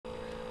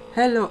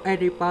Hello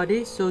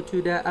everybody, so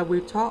today I will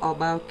talk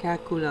about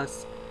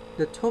calculus.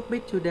 The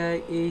topic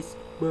today is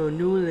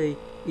Bernoulli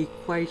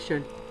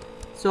equation.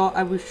 So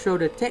I will show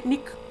the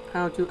technique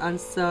how to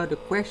answer the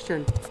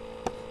question.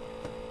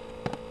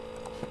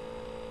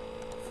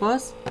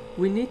 First,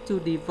 we need to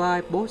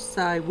divide both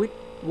sides with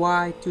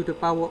y to the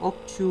power of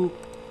 2.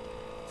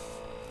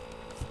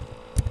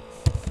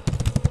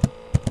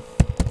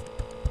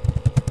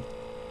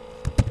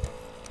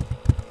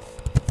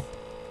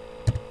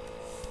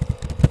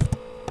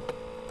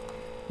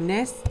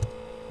 Next,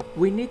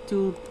 we need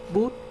to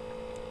put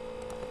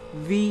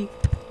v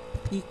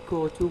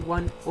equal to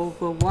 1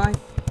 over y.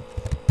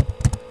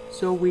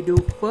 So we do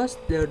first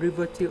the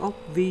derivative of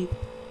v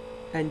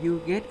and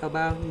you get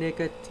about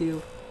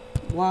negative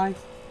y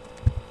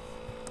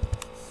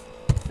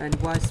and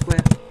y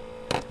squared.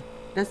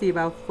 That's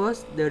about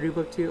first the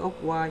derivative of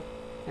y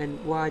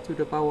and y to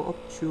the power of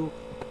 2.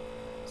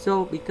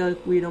 So because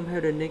we don't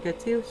have the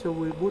negative, so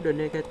we put the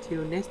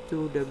negative next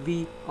to the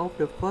v of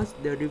the first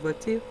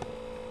derivative.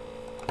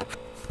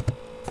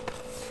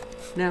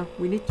 Now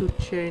we need to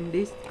change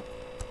this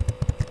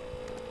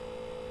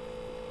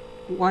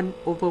 1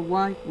 over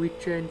y, we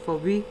change for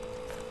v,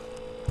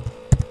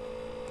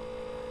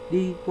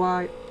 dy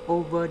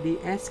over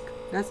dx,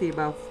 that's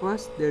about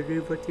first the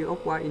derivative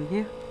of y in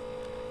here,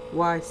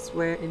 y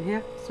squared in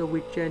here, so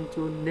we change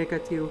to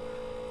negative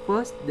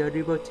first the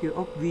derivative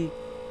of v.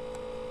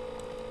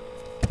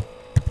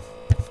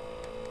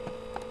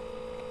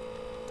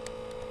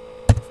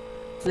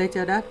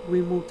 Later that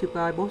we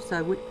multiply both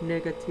sides with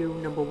negative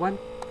number 1.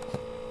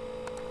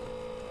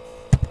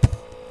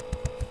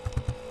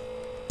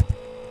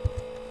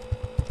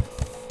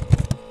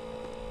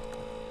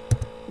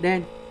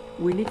 Then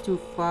we need to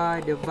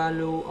find the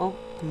value of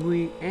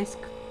mu s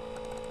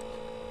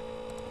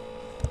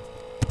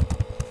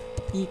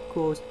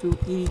equals to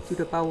e to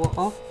the power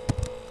of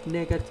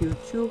negative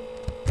 2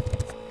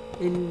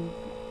 in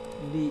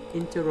the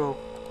interval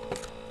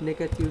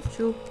negative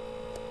 2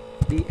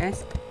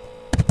 ds.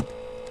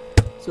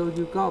 So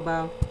you got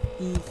about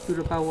e to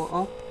the power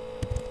of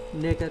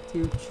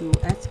negative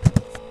 2s.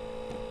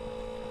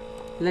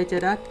 Later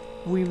that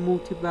we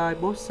multiply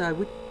both sides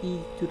with e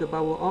to the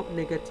power of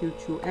negative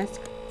 2s.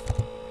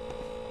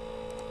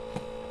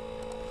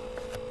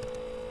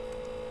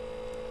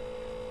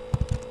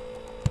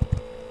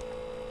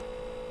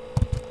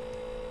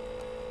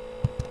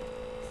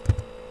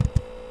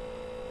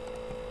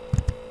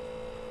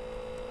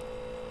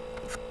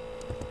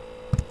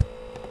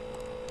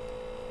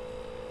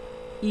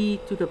 E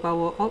to the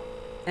power of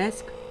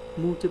s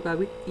multiplied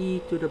with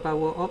e to the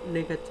power of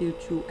negative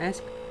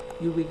 2s,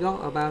 you will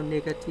get about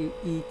negative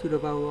e to the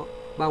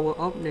power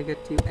of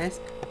negative s.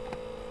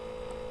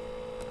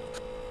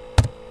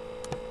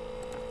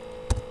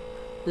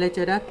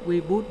 Later that we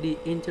put the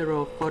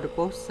integral for the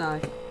both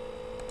sides.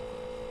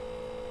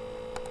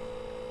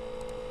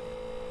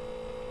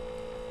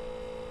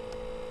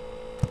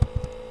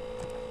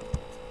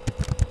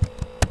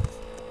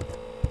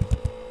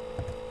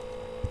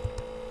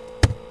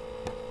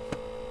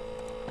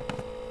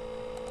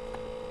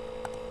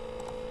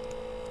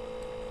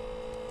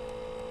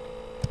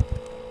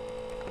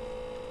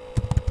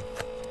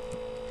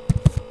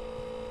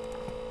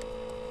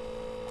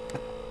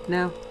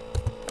 Now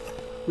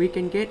we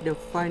can get the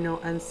final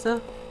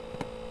answer.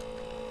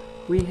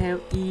 We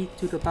have e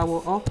to the power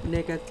of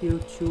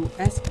negative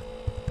 2s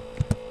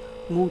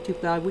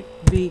multiplied with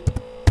v.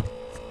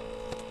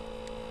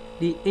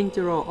 The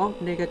integral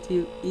of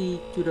negative e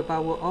to the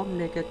power of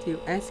negative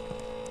s,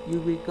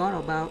 you will got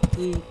about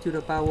e to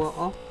the power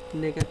of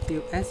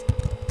negative s.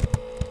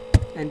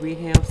 And we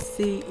have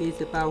c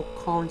is about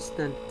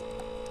constant.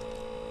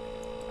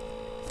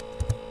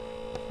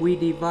 We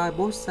divide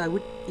both sides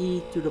with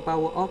e to the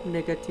power of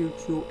negative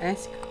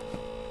 2s.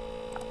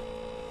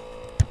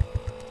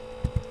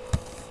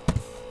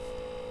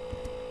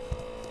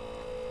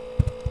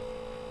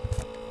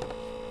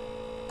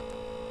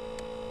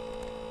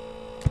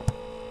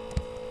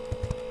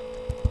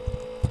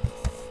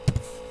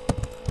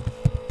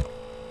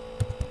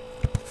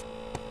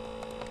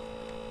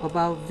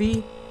 About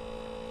v,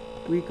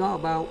 we got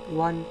about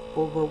 1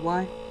 over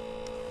y.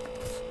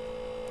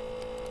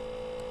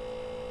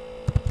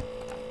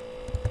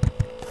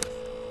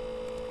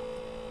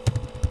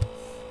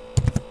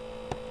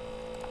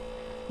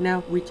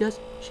 Now we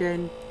just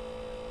change,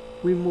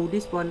 we move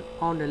this one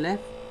on the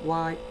left,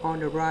 y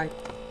on the right.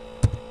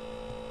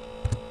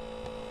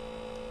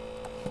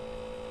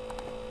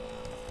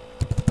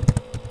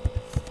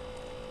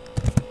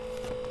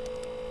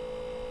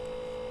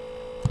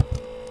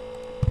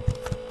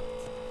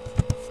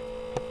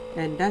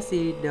 And that's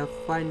it, the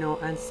final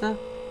answer.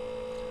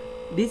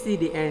 This is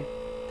the end.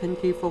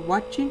 Thank you for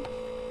watching.